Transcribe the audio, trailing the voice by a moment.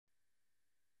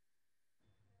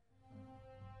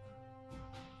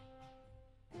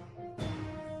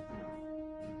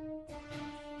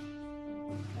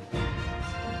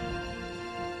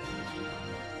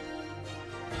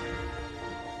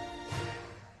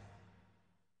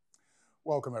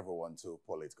Welcome everyone to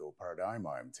Political Paradigm.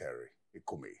 I'm Terry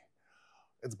Ikumi.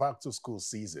 It's back to school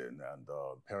season and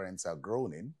parents are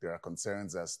groaning. There are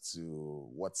concerns as to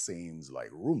what seems like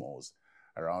rumors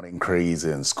around increase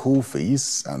in school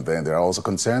fees. And then there are also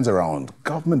concerns around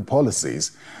government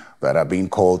policies that are being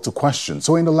called to question.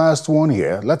 So in the last one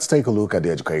here, let's take a look at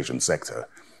the education sector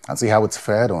and see how it's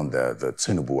fared on the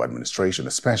Tinubu administration,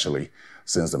 especially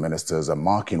since the ministers are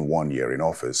marking 1 year in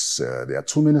office. There are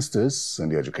two ministers in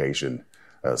the education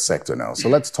sector now. So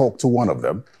let's talk to one of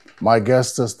them. My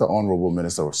guest is the Honorable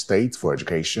Minister of State for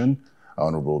Education,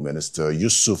 Honorable Minister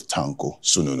Yusuf Tanko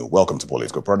Sununu. Welcome to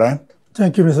Political Paradigm.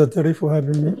 Thank you, Mr. Terry, for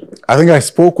having me. I think I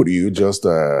spoke with you just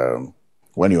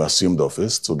when you assumed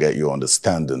office to get your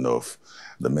understanding of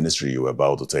the ministry you were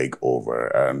about to take over.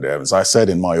 And as I said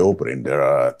in my opening, there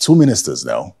are two ministers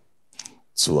now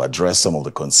to address some of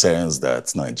the concerns that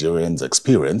Nigerians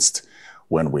experienced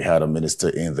when we had a minister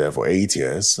in there for 8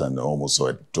 years and almost saw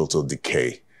a total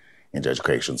decay in the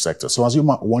education sector. So as you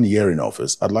mark 1 year in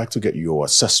office, I'd like to get your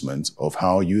assessment of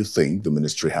how you think the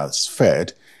ministry has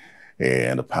fared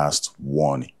in the past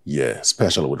 1 year,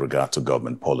 especially with regard to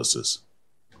government policies.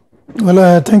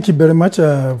 Well, thank you very much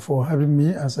for having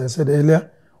me, as I said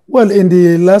earlier. Well, in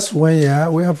the last 1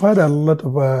 year, we have had a lot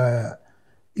of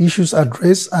issues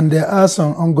addressed, and there are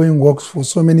some ongoing works for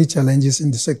so many challenges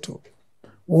in the sector.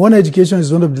 One, education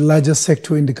is one of the largest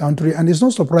sectors in the country, and it's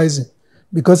not surprising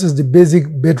because it's the basic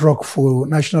bedrock for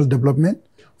national development,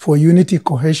 for unity,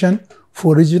 cohesion,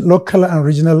 for local and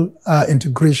regional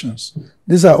integrations.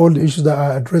 These are all the issues that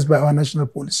are addressed by our national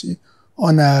policy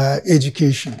on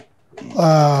education.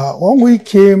 When we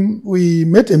came, we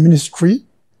met a ministry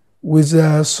with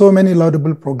so many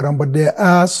laudable programs, but there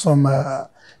are some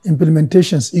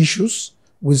implementations issues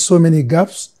with so many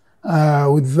gaps,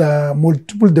 with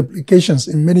multiple duplications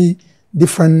in many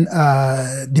different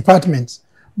departments.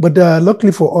 But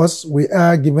luckily for us, we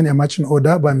are given a marching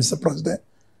order by Mr. President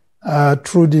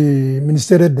through the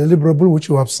ministerial deliverable, which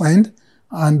we have signed,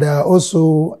 and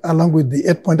also along with the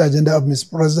 8-point agenda of Mr.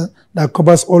 President that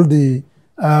covers all the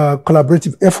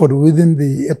collaborative effort within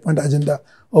the 8-point agenda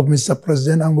of Mr.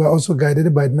 President. And we're also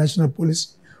guided by the national policy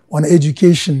on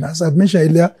education. As I've mentioned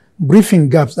earlier, briefing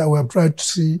gaps that we have tried to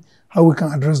see how we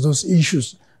can address those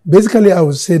issues. Basically, I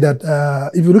would say that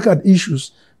if you look at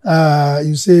issues,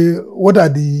 you say, what are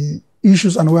the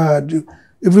issues and where do...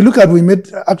 If we look at,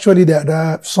 actually there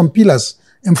are some pillars.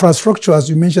 Infrastructure, as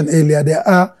you mentioned earlier, there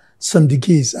are some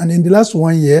decays. And in the last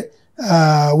 1 year,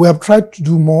 we have tried to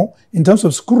do more in terms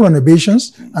of school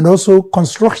renovations and also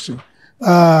construction.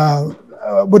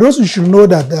 But also you should know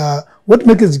that what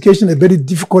makes education a very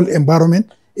difficult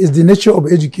environment is the nature of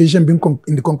education being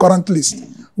in the concurrent list,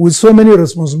 with so many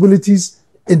responsibilities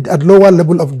at lower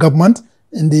level of government,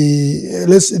 in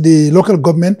the local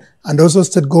government and also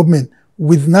state government,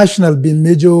 with national being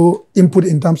major input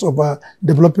in terms of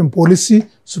developing policy,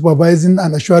 supervising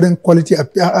and assuring quality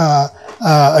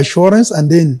assurance, and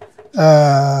then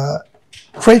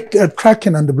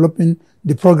tracking and developing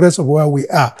the progress of where we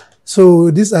are.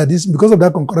 So these are because of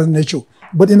that concurrent nature.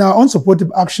 But in our own supportive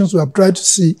actions, we have tried to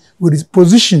see with this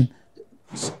position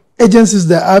agencies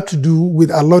that are to do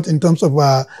with a lot in terms of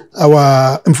our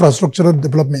infrastructural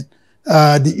development.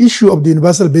 The issue of the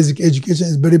universal basic education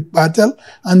is very vital,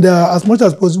 and as much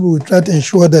as possible, we try to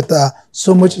ensure that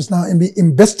so much is now being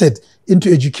invested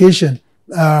into education.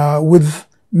 With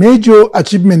major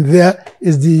achievement there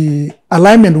is the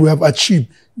alignment we have achieved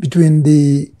between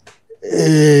the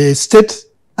state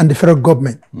and the federal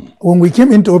government. When we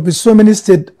came into office, so many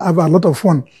states have a lot of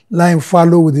funds lying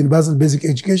fallow with universal basic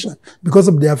education because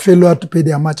of their failure to pay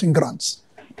their matching grants.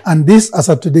 And this, as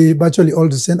of today, virtually all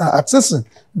the states are accessing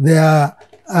their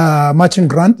matching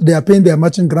grant. They are paying their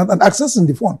matching grant and accessing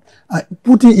the fund,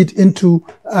 putting it into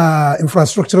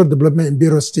infrastructural development in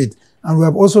various states. And we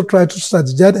have also tried to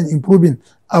strategize and improving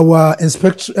our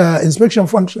inspection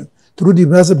function through the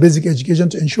universal basic education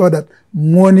to ensure that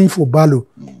money for value.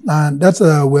 And that's, we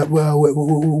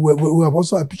have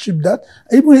also achieved that.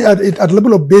 Even at the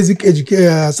level of basic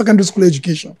secondary school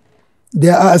education,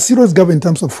 there are a serious gap in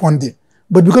terms of funding.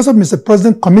 But because of Mr.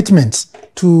 President's commitments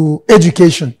to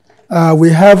education, we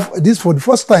have this for the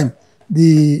first time.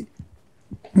 The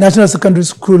National Secondary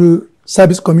School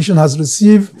Service Commission has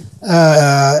received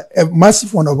a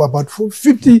massive fund of about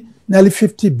nearly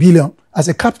 50 billion as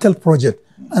a capital project.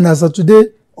 And as of today,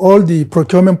 all the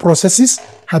procurement processes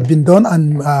have been done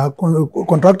and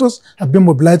contractors have been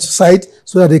mobilized to site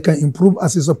so that they can improve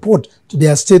as a support to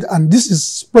their state. And this is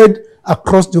spread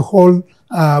across the whole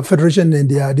federation and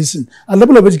their addition. A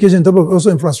level of education in terms of also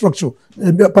infrastructure.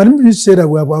 Permit me to say that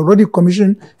we have already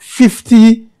commissioned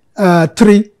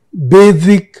 53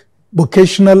 basic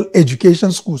vocational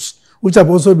education schools, which have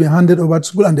also been handed over to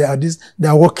school, and they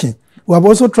are working. We have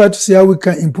also tried to see how we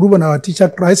can improve on our teacher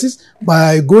crisis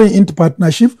by going into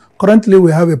partnership. Currently,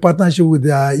 we have a partnership with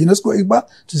the UNESCO IGBA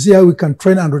to see how we can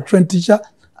train and retrain teachers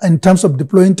in terms of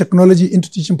deploying technology into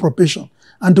teaching profession.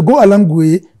 And to go along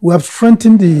with, we have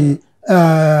strengthened the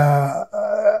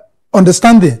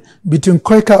understanding between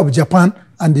KOICA of Japan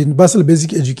and the Universal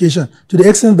Basic Education, to the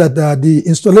extent that the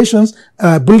installations,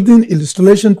 building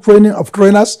installation training of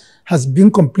trainers has been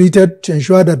completed to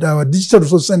ensure that our digital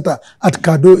resource center at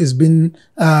Kado is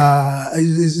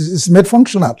made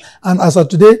functional. And as of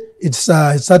today, it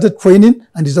started training,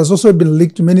 and it has also been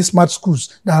linked to many smart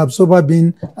schools that have so far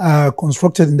been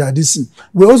constructed in the addition.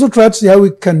 We also tried to see how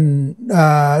we can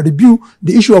review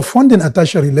the issue of funding at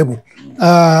tertiary level.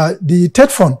 The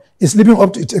TED fund is living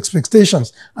up to its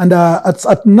expectations. And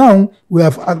at now, we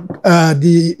have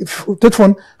the TED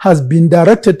fund has been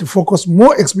directed to focus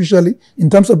more especially in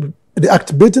terms of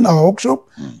activating our workshop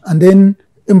and then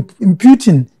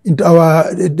imputing into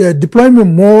our deployment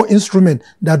more instrument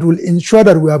that will ensure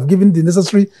that we have given the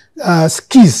necessary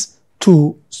skills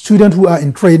to students who are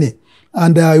in training.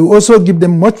 And we also give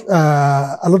them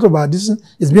a lot of our addition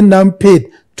is being now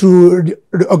paid to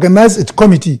organize its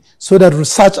committee so that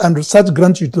research and research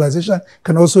grant utilization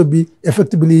can also be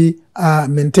effectively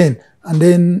maintained. And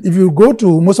then if you go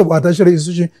to most of our tertiary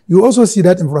institutions, you also see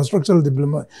that infrastructural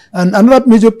development. And another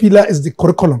major pillar is the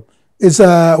curriculum. It's,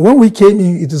 when we came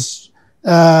in, it is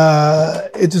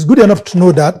good enough to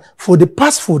know that for the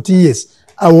past 14 years,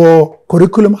 our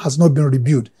curriculum has not been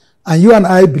reviewed. And you and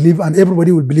I believe, and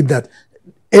everybody will believe, that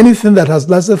anything that has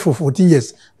lasted for 14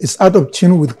 years is out of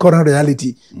tune with current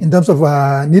reality in terms of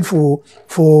need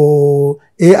for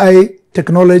AI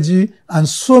technology and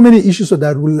so many issues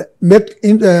that will make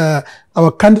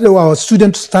our candidate or our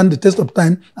students stand the test of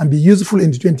time and be useful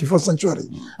in the 21st century.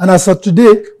 And as of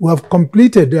today, we have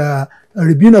completed a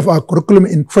review of our curriculum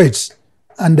in trades.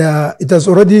 And it has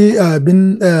already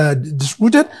been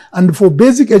distributed. And for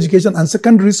basic education and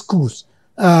secondary schools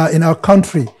in our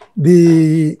country,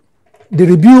 the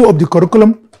review of the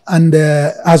curriculum and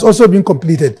has also been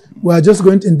completed. We are just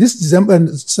going to, in this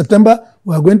September,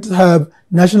 we are going to have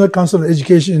National Council of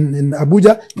Education in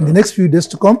Abuja in the next few days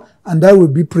to come, and that will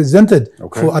be presented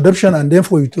for adoption and then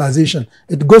for utilization.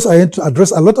 It goes ahead to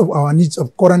address a lot of our needs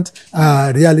of current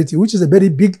reality, which is a very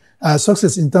big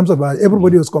success in terms of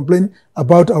everybody was complaining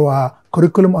about our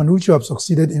curriculum on which we have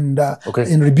succeeded in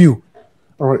review.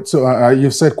 All right, so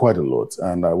you've said quite a lot,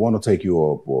 and I want to take you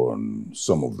up on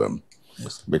some of them.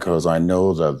 Yes. Because I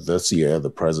know that this year the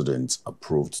president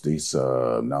approved this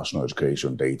national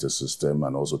education data system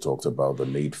and also talked about the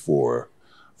need for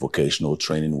vocational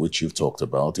training, which you've talked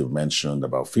about. You've mentioned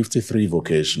about 53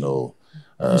 vocational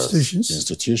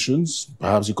institutions.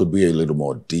 Perhaps you could be a little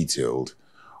more detailed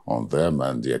on them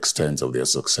and the extent of their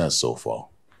success so far.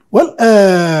 Well,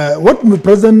 what the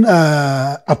president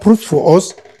approved for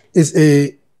us is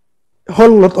a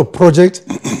whole lot of projects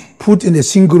put in a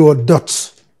single word, dots.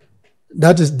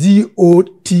 That is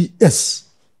DOTS.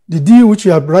 The D, which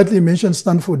you have rightly mentioned,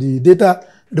 stands for the data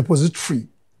repository.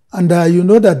 And you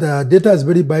know that data is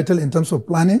very vital in terms of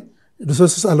planning,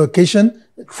 resources allocation,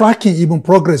 tracking even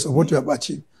progress of what you have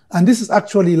achieved. And this is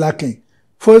actually lacking.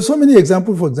 For so many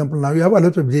examples, for example, now you have a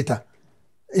lot of data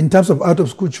in terms of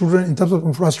out-of-school children, in terms of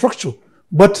infrastructure.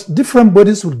 But different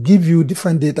bodies will give you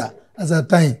different data as a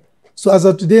time. So as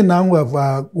of today now,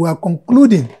 we are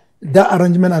concluding that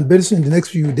arrangement, and very soon in the next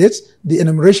few days, the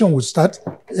enumeration will start.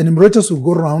 Enumerators will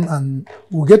go around and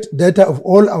we'll get data of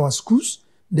all our schools,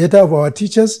 data of our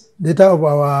teachers, data of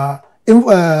our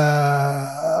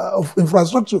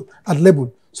infrastructure at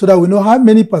level, so that we know how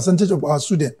many percentage of our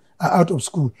students are out of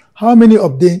school, how many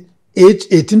of them age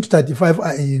 18 to 35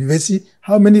 are in university,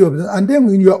 how many of them, and then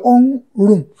in your own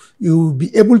room, you will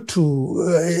be able to,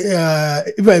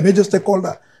 if a major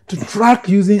stakeholder, to track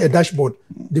using a dashboard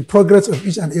the progress of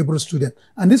each and every student.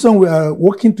 And this one we are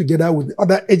working together with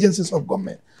other agencies of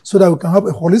government so that we can have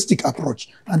a holistic approach.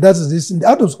 And that is this. In the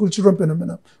out-of-school children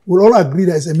phenomenon, we'll all agree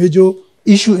that it's a major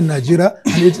issue in Nigeria,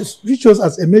 and it features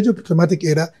as a major thematic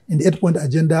area in the 8-point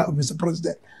agenda of Mr.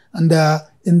 President. And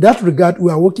in that regard,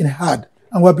 we are working hard.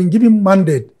 And we have been given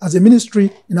mandate as a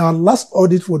ministry. In our last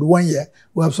audit for the 1 year,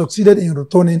 we have succeeded in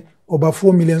returning over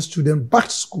 4 million students back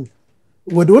to school.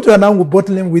 What we are now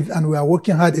battling with, and we are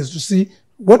working hard, is to see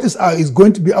what is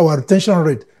going to be our retention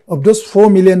rate of those 4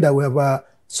 million that we have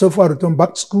so far returned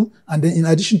back to school, and then in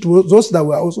addition to those that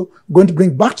we are also going to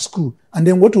bring back to school, and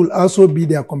then what will also be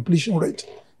their completion rate.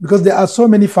 Because there are so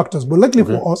many factors. But luckily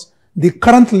for us,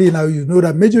 currently now, you know,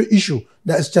 that major issue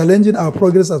that is challenging our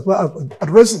progress as well as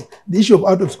addressing the issue of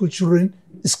out-of-school children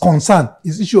is concerned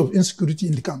is the issue of insecurity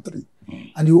in the country.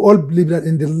 And you all believe that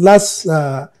in the last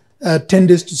 10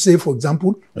 days to say, for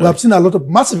example, we have seen a lot of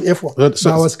massive effort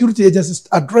by our security agencies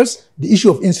to address the issue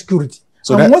of insecurity.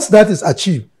 And once that is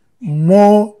achieved,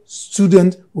 less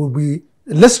students will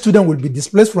be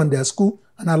displaced from their school,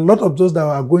 and a lot of those that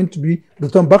are going to be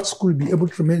returned back to school will be able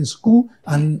to remain in school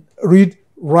and read,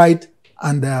 write,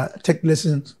 and take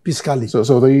lessons peacefully.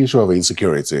 So the issue of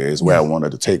insecurity is where I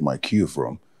wanted to take my cue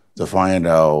from, to find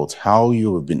out how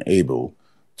you have been able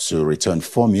to return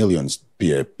 4 million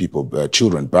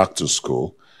children back to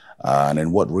school, and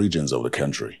in what regions of the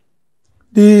country?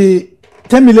 The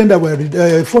 4 million that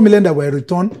were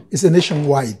returned is a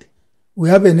nationwide. We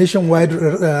have a nationwide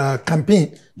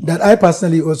campaign that I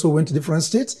personally also went to different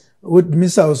states.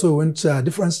 Minister also went to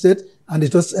different states, and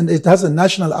it has a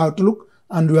national outlook.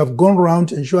 And we have gone around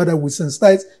to ensure that we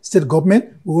sensitize state government.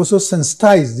 We also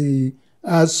sensitize the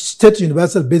State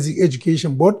Universal Basic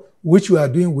Education Board, which we are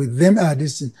doing with them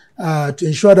to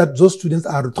ensure that those students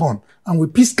are returned. And we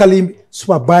peacefully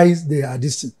supervise their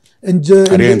distance. Are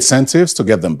there incentives to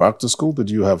get them back to school? Did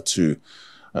you have to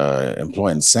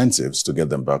employ incentives to get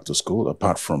them back to school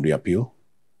apart from the appeal?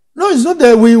 No, it's not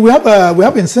that. We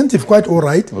have incentive quite all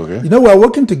right. Okay. You know, we are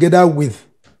working together with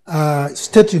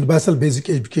State Universal Basic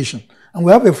Education. And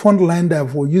we have a fund line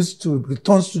that we use to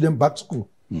return students back to school,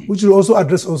 which will also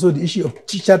address the issue of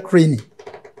teacher training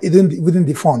within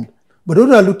the fund. But what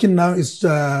we are looking now is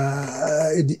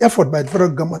the effort by the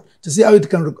federal government to see how it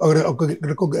can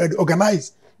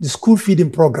organize the school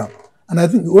feeding program. And I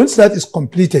think once that is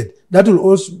completed, that will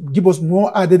also give us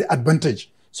more added advantage,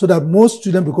 so that most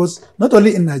students, because not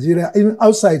only in Nigeria, even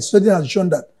outside, studies have shown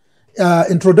that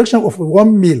introduction of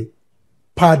 1 meal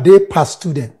per day per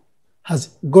student has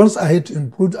gone ahead to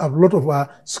improve a lot of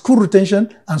school retention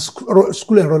and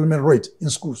school enrollment rate in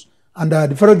schools. And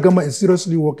the federal government is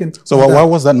seriously working. So why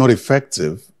was that not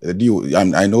effective?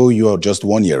 I know you're just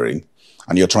 1 year in,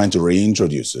 and you're trying to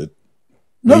reintroduce it.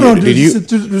 To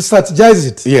re-strategize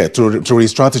it. Yeah, to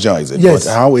re-strategize it. Yes,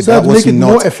 but how that was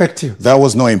not more effective. That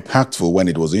was not impactful when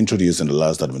it was introduced in the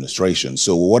last administration.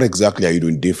 So what exactly are you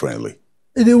doing differently?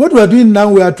 What we are doing now,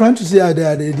 we are trying to see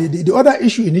the other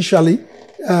issue initially.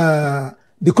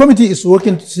 The committee is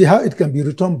working to see how it can be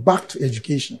returned back to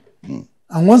education.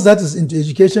 And once that is into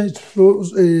education,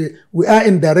 we are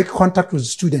in direct contact with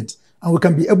students, and we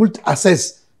can be able to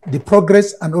assess the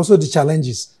progress and also the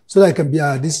challenges, so that it can be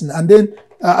this. And then,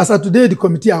 as of today, the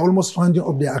committee are almost rounding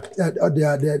up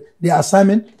their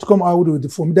assignment to come out with a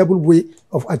formidable way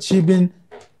of achieving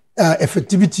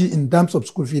effectivity in terms of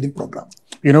school feeding program.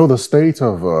 You know, the state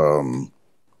of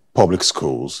public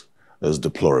schools is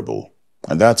deplorable.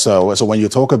 And that's so when you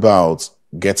talk about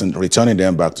returning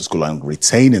them back to school and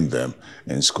retaining them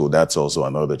in school, that's also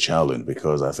another challenge,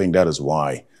 because I think that is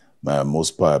why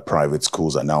most private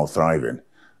schools are now thriving.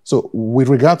 So with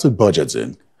regard to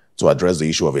budgeting, to address the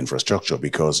issue of infrastructure,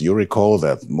 because you recall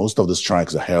that most of the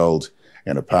strikes are held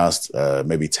in the past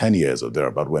maybe 10 years or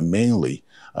thereabout were mainly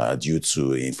due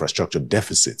to infrastructure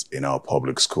deficit in our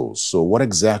public schools. So what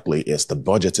exactly is the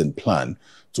budgeting plan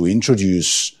to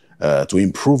introduce to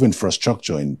improve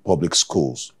infrastructure in public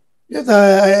schools? Yes,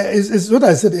 it's what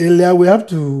I said earlier. We have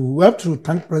to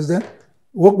thank President.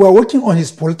 We are working on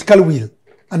his political will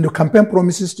and the campaign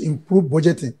promises to improve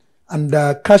budgeting and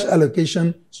cash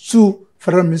allocation to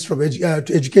Federal Ministry of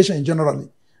to Education in general.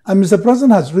 And Mr.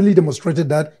 President has really demonstrated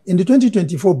that in the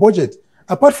 2024 budget,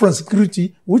 apart from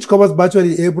security, which covers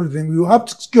virtually everything, you have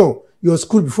to secure your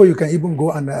school before you can even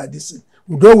go and this.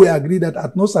 Though we agree that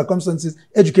at no circumstances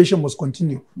education must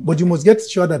continue, but you must get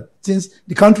sure that since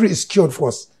the country is secured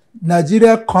first,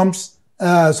 Nigeria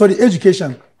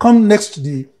education comes next to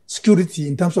the security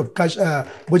in terms of cash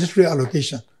budgetary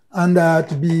allocation. And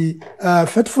to be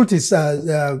faithful to his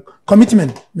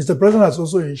commitment, Mr. President has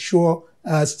also ensured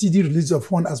steady release of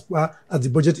funds as far as the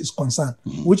budget is concerned,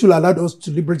 which will allow us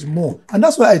to liberate more. And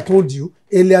that's why I told you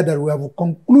earlier that we have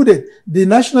concluded the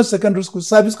National Secondary School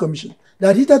Service Commission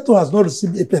that hitherto has not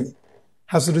received a penny,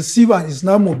 has received and is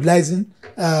now mobilizing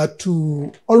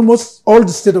to almost all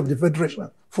the state of the Federation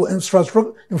for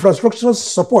infrastructural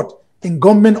support in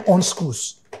government-owned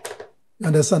schools. You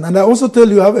understand? And I also tell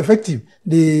you how effective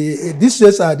these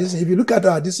years are. If you look at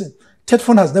our TED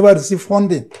fund has never received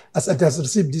funding as it has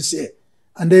received this year.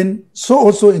 And then so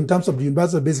also in terms of the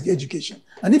universal basic education.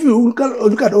 And if you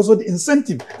look at also the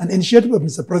incentive and initiative of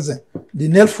Mr. President, the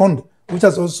NEL fund, which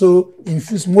has also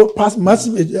infused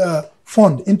massive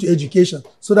fund into education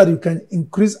so that you can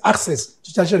increase access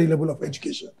to tertiary level of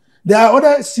education. There are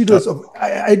other series of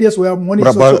ideas where money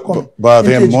is also coming. But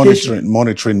there are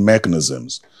monitoring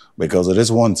mechanisms, because it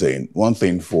is one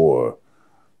thing for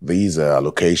these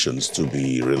allocations to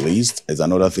be released. It's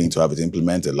another thing to have it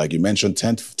implemented. Like you mentioned,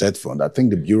 TED Fund. I think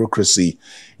the bureaucracy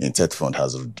in TED Fund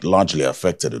has largely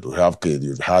affected it.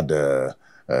 You've had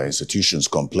institutions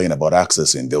complain about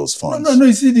accessing those funds. No.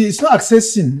 You see, it's not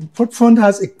accessing. TED Fund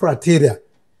has a criteria.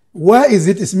 Why is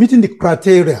it? It's meeting the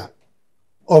criteria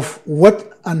of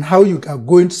what and how you are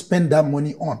going to spend that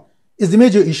money on. Is the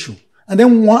major issue. And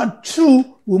then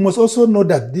two, we must also know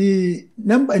that the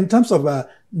number, in terms of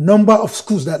number of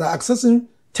schools that are accessing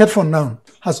TED Fund now,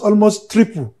 has almost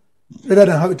tripled rather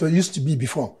than how it used to be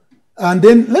before. And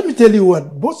then let me tell you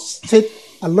what, both state,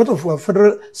 a lot of our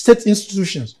federal state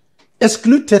institutions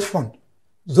exclude TED Fund,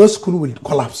 those schools will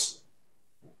collapse.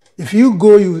 If you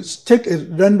go, you take a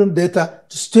random data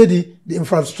to study the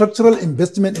infrastructural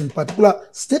investment in particular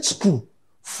state school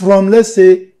from, let's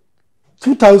say,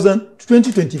 2000 to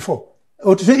 2024,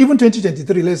 or to even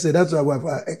 2023, let's say, that's why we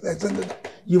have extended.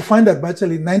 You find that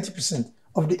virtually 90%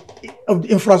 of the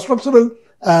infrastructural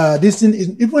this thing is,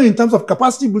 even in terms of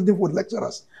capacity building for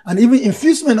lecturers, and even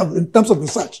infusement in terms of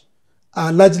research,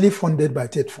 are largely funded by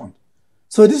TED Fund.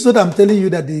 So this is what I'm telling you,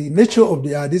 that the nature of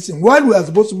the this thing, while we are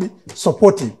supposed to be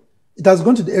supportive, it has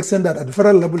gone to the extent that at the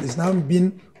federal level is now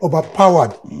being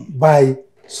overpowered by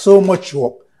so much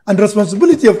work. And the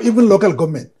responsibility of even local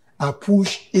government are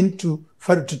pushed into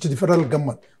to the federal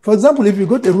government. For example, if you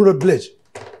go to a rural village,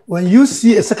 when you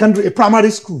see a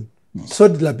primary school so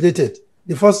dilapidated,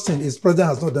 the first thing is president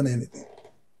has not done anything.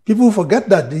 People forget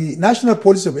that the national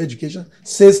policy of education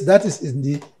says that is in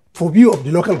the purview of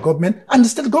the local government and the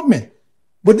state government.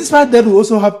 But despite that, we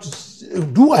also have to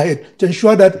do ahead to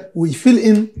ensure that we fill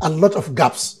in a lot of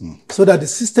gaps so that the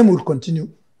system will continue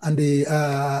and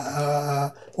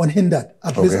unhindered,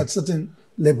 at least at certain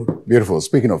level. Beautiful.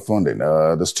 Speaking of funding,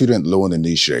 the Student Loan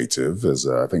Initiative is,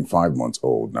 I think, 5 months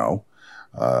old now.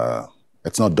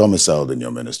 It's not domiciled in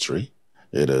your ministry.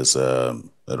 It is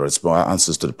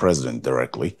answers to the president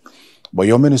directly. But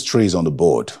your ministry is on the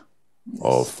board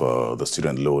of the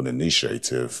Student Loan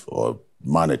Initiative, or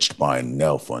managed by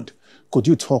NEL Fund. Could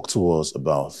you talk to us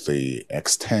about the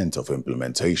extent of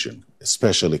implementation,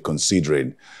 especially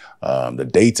considering the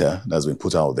data that's been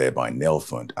put out there by NEL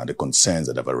Fund and the concerns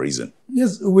that have arisen?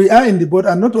 Yes, we are in the board,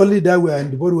 and not only that we are in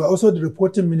the board, we are also the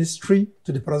reporting ministry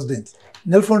to the president.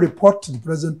 NEL Fund reports to the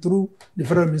president through the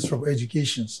Federal Ministry of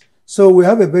Education. So we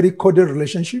have a very cordial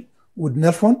relationship with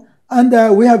NEL Fund,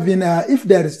 and we have been, if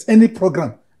there is any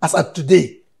program, as at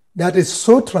today, that is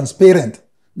so transparent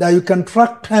that you can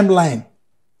track timeline,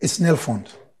 it's NEL Fund.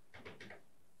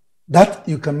 That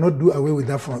you cannot do away with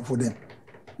that for them.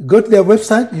 You go to their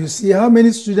website, you see how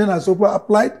many students have so far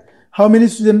applied, how many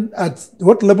students at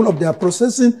what level of their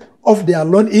processing of their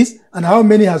loan is, and how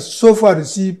many has so far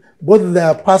received both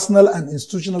their personal and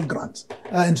institutional grants,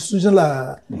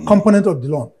 institutional component of the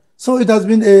loan. So it has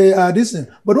been a this thing.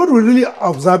 But what we really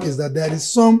observe is that there is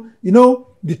some,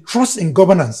 the trust in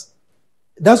governance.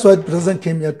 That's why the president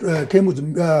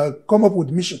come up with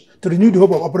a mission to renew the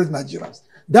hope of operating Nigerians.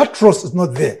 That trust is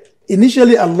not there.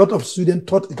 Initially, a lot of students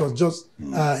thought it was just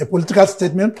a political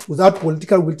statement without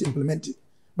political will to implement it.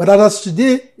 But as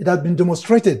today, it has been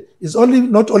demonstrated. It's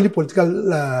not only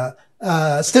political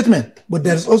statement, but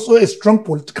there is also a strong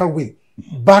political will,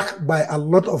 backed by a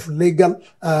lot of legal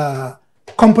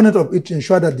component of it to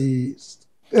ensure that the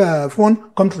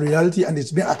fund comes to reality and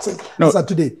it's being accessed as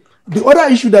today. The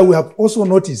other issue that we have also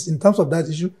noticed in terms of that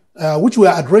issue, which we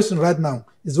are addressing right now,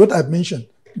 is what I've mentioned,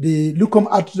 the lukewarm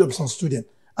attitude of some students.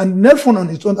 And NEL Fund on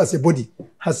its own as a body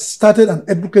has started an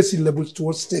advocacy level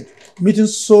towards state, meeting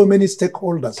so many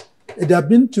stakeholders. They have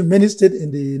been to many states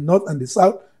in the north and the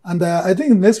south, and I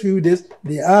think in the next few days,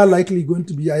 they are likely going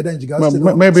to be either in Jigawa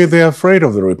State. Maybe they're afraid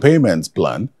of the repayment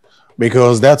plan,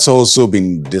 because that's also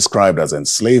been described as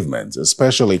enslavement,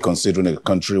 especially considering a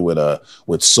country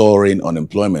with soaring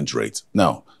unemployment rate.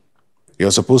 Now,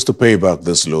 you're supposed to pay back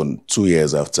this loan 2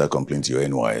 years after completing your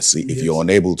NYSC. Yes. If you're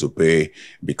unable to pay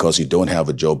because you don't have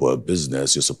a job or a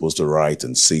business, you're supposed to write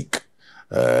and seek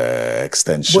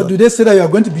extension. But do they say that you are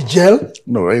going to be jailed?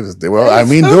 No, well, I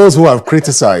mean, those who have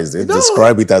criticized it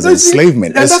describe it as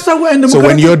enslavement. That's why so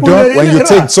when you're done, when you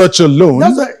take such a loan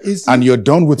and you're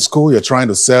done with school, you're trying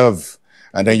to serve,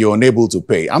 and then you're unable to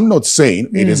pay. I'm not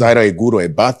saying it is either a good or a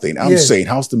bad thing. I'm saying,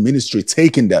 how's the ministry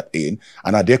taking that in,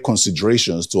 and are there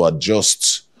considerations to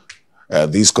adjust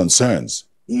these concerns?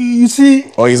 You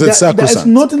see, or is it sacrosanct? There is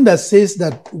nothing that says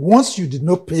that once you did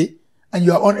not pay and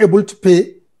you are unable to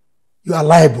pay, you are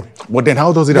liable. But then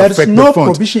how does it affect the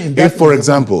fund? If, for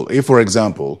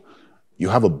example, you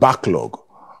have a backlog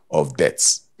of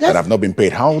debts that have not been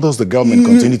paid, how does the government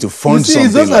continue to fund something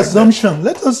it's just like assumption.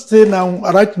 Let us say now,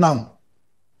 right now,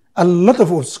 a lot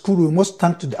of our school, we must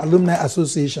thank to the Alumni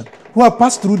Association who have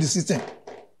passed through the system.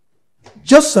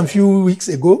 Just some few weeks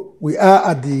ago, we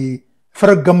are at the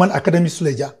Federal Government Academy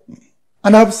Suleja.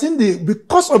 And I've seen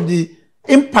because of the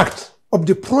impact of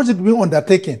the project being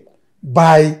undertaken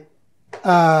by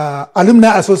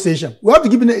Alumni Association, we have to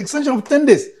give an extension of 10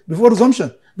 days before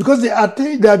resumption because they are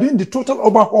doing the total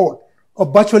overhaul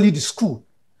of virtually the school.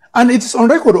 And it's on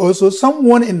record also,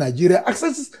 someone in Nigeria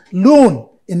accessed loan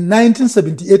in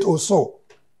 1978 or so.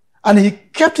 And he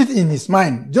kept it in his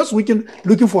mind, just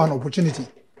looking for an opportunity.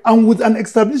 And with an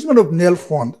establishment of NEL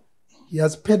fund, he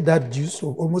has paid that dues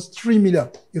of almost 3 million,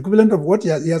 equivalent of what he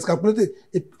has calculated,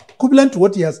 equivalent to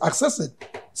what he has accessed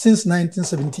since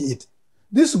 1978.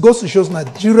 This goes to show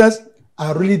Nigerians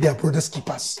are really their brother's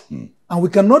keepers. And we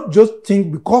cannot just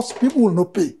think because people will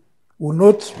not pay,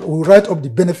 will write up the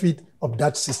benefit of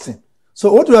that system.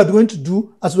 So what we are going to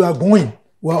do as we are going,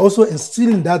 we are also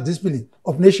instilling that discipline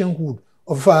of nationhood,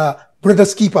 of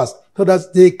brother's keepers, so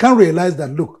that they can realize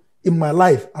that, look, in my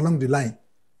life along the line,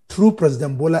 through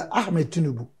President Bola Ahmed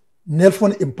Tinubu,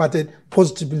 Nelfon imparted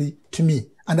positively to me,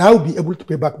 and I will be able to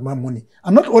pay back my money.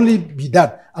 And not only be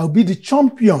that, I will be the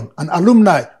champion and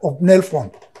alumni of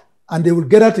Nelfon. And they will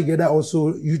gather together,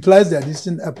 also utilize their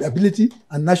distinct ability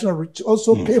and national reach,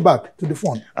 also pay back to the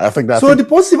fund. I think that. So the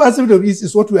positive aspect of this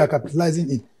is what we are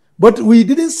capitalizing in. But we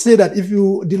didn't say that if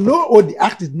the law or the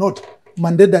act did not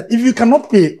mandate that if you cannot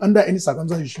pay under any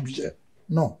circumstance, you should be shared.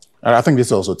 No. And I think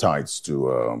this also ties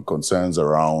to concerns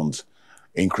around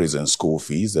increase in school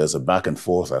fees. There's a back and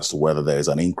forth as to whether there is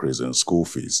an increase in school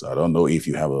fees. I don't know if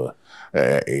you have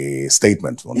a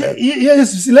statement on that.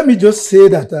 Yes, let me just say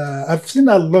that I've seen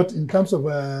a lot in terms of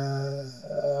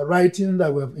writing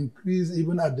that we have increased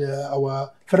even at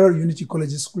our Federal Unity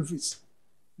College school fees.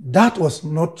 That was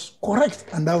not correct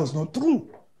and that was not true.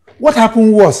 What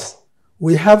happened was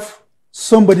we have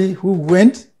somebody who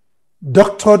went,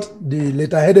 doctored the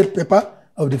letter-headed paper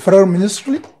of the Federal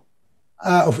Ministry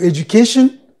of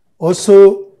Education,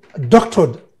 also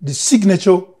doctored the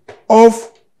signature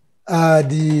of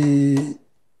the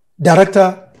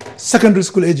Director, Secondary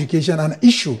School Education, and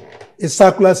issued a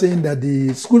circular saying that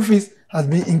the school fees has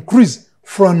been increased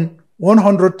from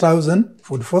 100,000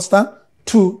 for the first time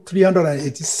to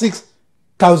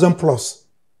 386,000 plus,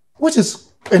 which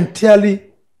is entirely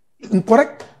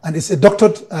incorrect, and it's a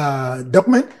doctored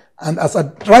document. And as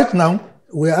at right now,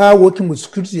 we are working with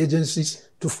security agencies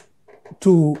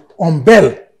to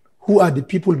unveil who are the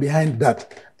people behind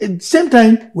that. At the same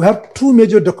time, we have two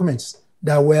major documents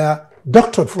that were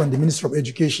doctored from the Ministry of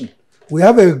Education. We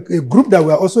have a group that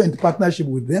we are also in partnership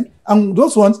with them. And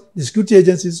those ones, the security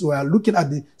agencies were looking at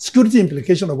the security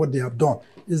implication of what they have done.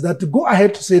 Is that to go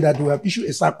ahead to say that we have issued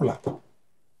a circular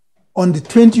on the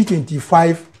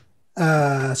 2025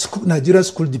 Nigeria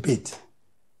school debate.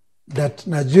 That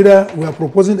Nigeria, we are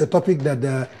proposing a topic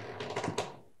that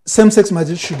same-sex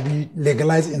marriage should be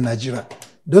legalized in Nigeria.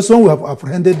 Those one we have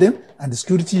apprehended them, and the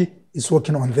security is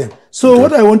working on them. So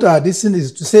what I want to add this in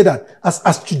is to say that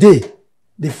as today,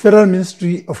 the Federal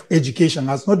Ministry of Education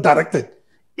has not directed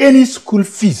any school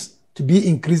fees to be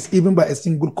increased even by a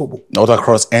single kobo. Not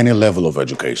across any level of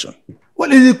education. Well,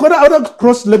 the other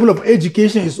cross level of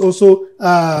education is also,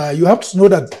 you have to know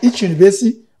that each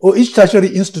university or each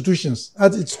tertiary institutions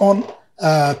has its own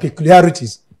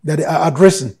peculiarities that they are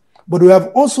addressing. But we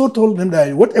have also told them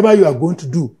that whatever you are going to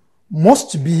do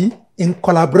must be in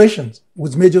collaboration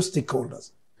with major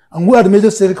stakeholders. And who are the major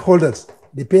stakeholders?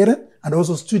 The parent and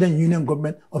also student union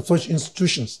government of such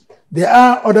institutions. There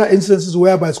are other instances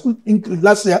whereby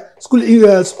last year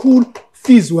school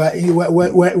fees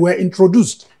were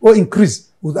introduced or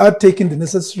increased without taking the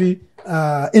necessary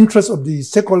interest of the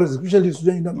stakeholders, especially the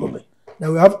student union government.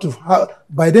 Now we have to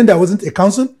by then there wasn't a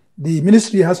council. The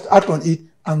ministry has to act on it,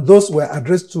 and those were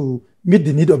addressed to meet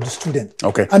the need of the student.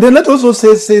 Okay. And then let's also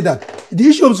say that the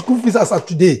issue of school fees as of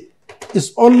today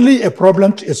is only a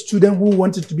problem to a student who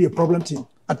wants it to be a problem to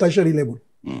at tertiary level,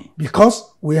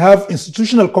 because we have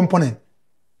institutional component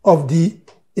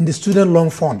in the student loan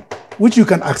fund, which you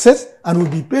can access and will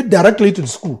be paid directly to the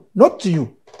school, not to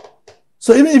you.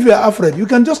 So even if you are afraid, you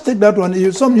can just take that one.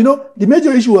 The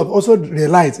major issue we have also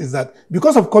realized is that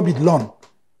because of COVID loan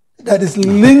that is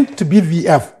linked to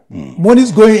BVF,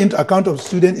 monies going into account of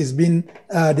student is being,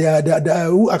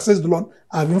 who access the loan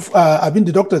have been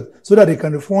deducted so that they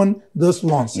can refund those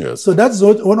loans. Yes. So that's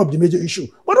one of the major issues.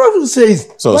 What I will say is,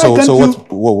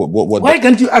 why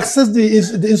can't you access the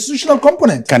institutional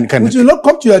component, which will not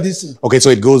come to your DC? Okay,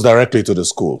 so it goes directly to the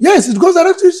school. Yes, it goes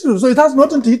directly to the school. So it has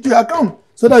nothing to hit to your account.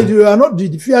 So that you are not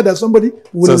the fear that somebody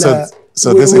will...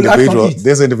 So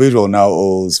this individual now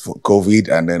owes COVID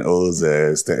and then owes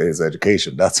his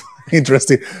education. That's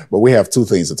interesting. But we have two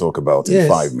things to talk about in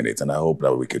 5 minutes, and I hope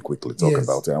that we could quickly talk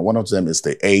about it. And one of them is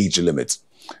the age limit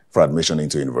for admission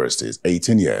into universities,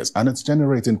 18 years, and it's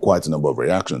generating quite a number of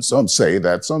reactions. Some say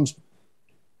that some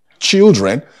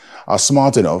children are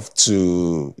smart enough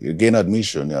to gain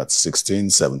admission at 16,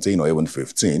 17, or even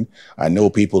 15. I know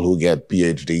people who get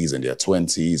PhDs in their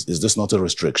 20s. Is this not a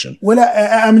restriction? Well,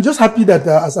 I'm just happy that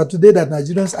as of today that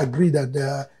Nigerians agree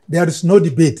that there is no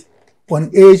debate on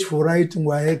age for writing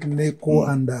WAEC, NECO,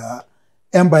 and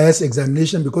MBIS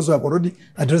examination, because we have already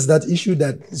addressed that issue,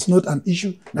 that it's not an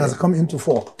issue that has come into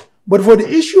fore. But for the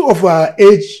issue of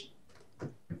age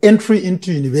entry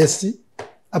into university,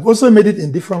 I've also made it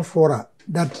in different fora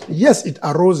that, yes, it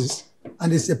arises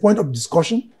and it's a point of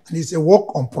discussion and it's a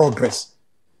work on progress.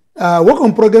 Work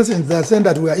on progress in the sense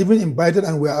that we are even invited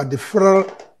and we are at the Federal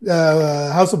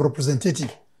House of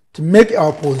Representatives to make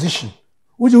our position,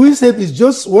 which we said is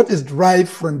just what is derived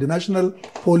from the national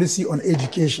policy on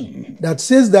education that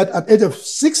says that at age of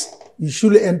 6, you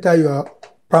should enter your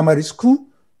primary school.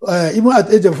 Even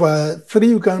at age of 3,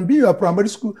 you can be your primary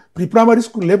school, pre-primary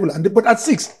school level. But at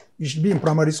 6, you should be in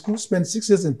primary school, spend 6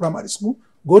 years in primary school,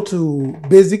 go to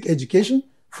basic education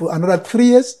for another 3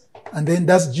 years, and then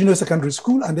that's junior secondary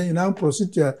school, and then you now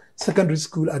proceed to your secondary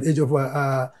school at age of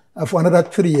for another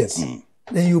 3 years.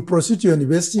 Then you proceed to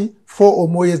university 4 or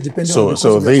more years, depending on the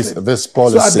So this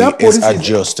policy is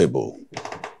adjustable.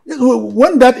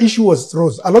 When that issue was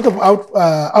raised, a lot of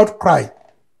outcry,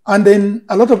 and then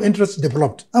a lot of interest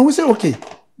developed. And we say, okay,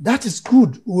 that is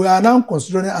good. We are now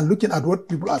considering and looking at what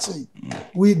people are saying.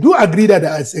 We do agree that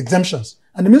there is exemptions.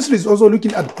 And the ministry is also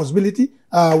looking at the possibility.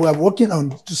 We are working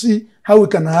on to see how we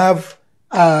can have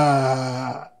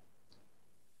a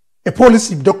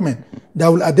policy document that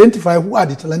will identify who are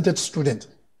the talented students.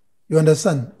 You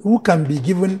understand? Who can be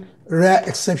given rare,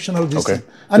 exceptional distance. Okay.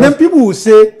 And then people will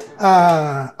say,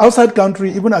 outside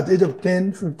country, even at the age of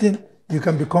 10, 15, you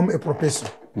can become a professor.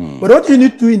 But what you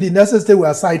need to do in the necessity we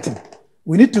are citing,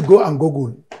 we need to go and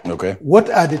Google. Okay. What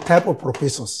are the type of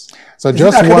professors? So is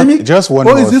just one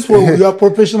or is this for your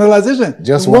professionalization?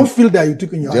 Just one field that you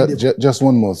took in your just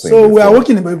one more thing. So we are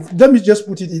working. Let me just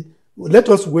put it in. Let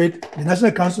us wait. The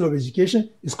National Council of Education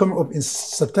is coming up in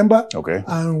September. Okay.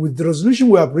 And with the resolution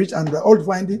we have reached and the old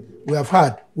finding we have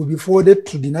had will be forwarded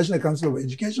to the National Council of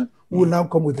Education, who will now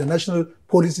come with the national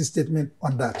policy statement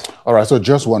on that. All right. So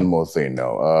just one more thing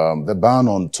now. The ban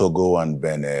on Togo and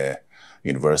Benin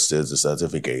universities, the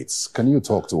certificates. Can you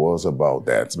talk to us about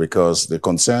that? Because the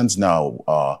concerns now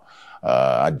are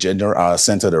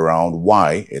centered around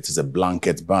why it is a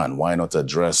blanket ban. Why not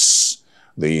address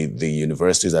the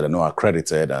universities that are not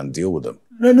accredited and deal with them?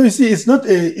 No, you see, it's not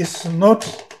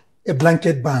a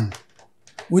blanket ban.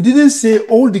 We didn't say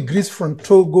all degrees from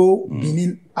Togo,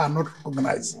 Benin are not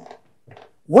recognized.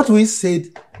 What we said,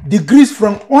 degrees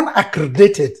from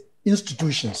unaccredited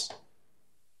institutions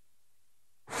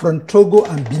from Togo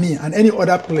and Benin and any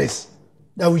other place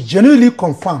that we genuinely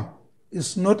confirm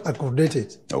is not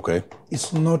accredited. Okay.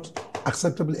 It's not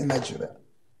acceptable in Nigeria.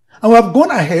 And we have gone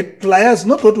ahead, flyers,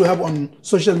 not what we have on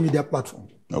social media platform.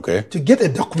 Okay. To get a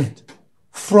document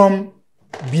from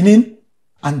Benin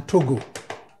and Togo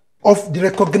of the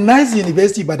recognized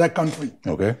university by that country.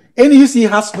 Okay. NUC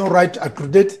has no right to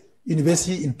accredit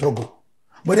university in Togo.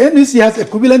 But NUC has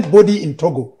equivalent body in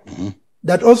Togo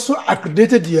that also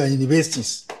accredited your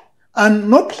universities. And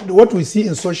not what we see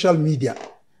in social media.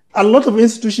 A lot of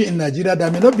institutions in Nigeria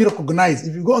that may not be recognized.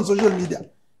 If you go on social media,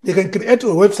 they can create a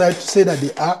website to say that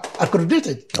they are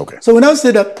accredited. Okay. So we now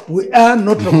say that we are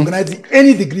not recognizing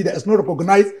any degree that is not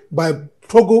recognized by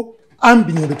Togo and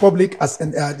Benin Republic as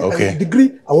a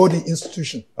degree awarding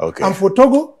institution. Okay. And for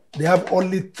Togo, they have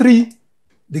only 3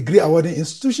 degree awarding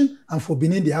institution, and for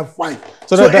Benin they have 5.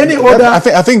 So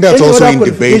I think that's also in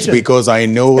debate, because I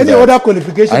know any other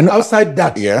qualification outside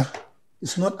that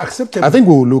it's not acceptable. I think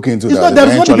we will look into that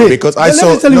eventually, because let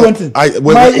me tell you one thing.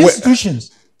 My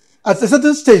institutions at a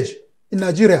certain stage in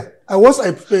Nigeria, we're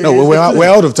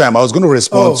out of time. I was going to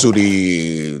respond to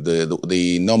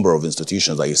the number of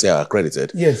institutions that you say are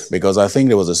accredited. Yes. Because I think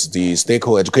there was the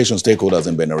education stakeholders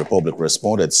in Benin Republic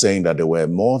responded saying that there were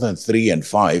more than 3 and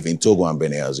 5 in Togo and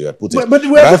Benin, as you had put it. But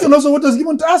we're looking also what was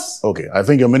given to us. Okay. I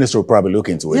think your minister will probably look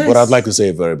into it. Yes. But I'd like to say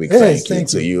a very big thank you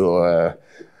to you,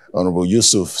 Honorable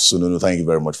Yusuf Sununu. Thank you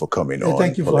very much for coming on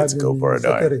Thank you for Political having me,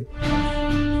 Paradigm.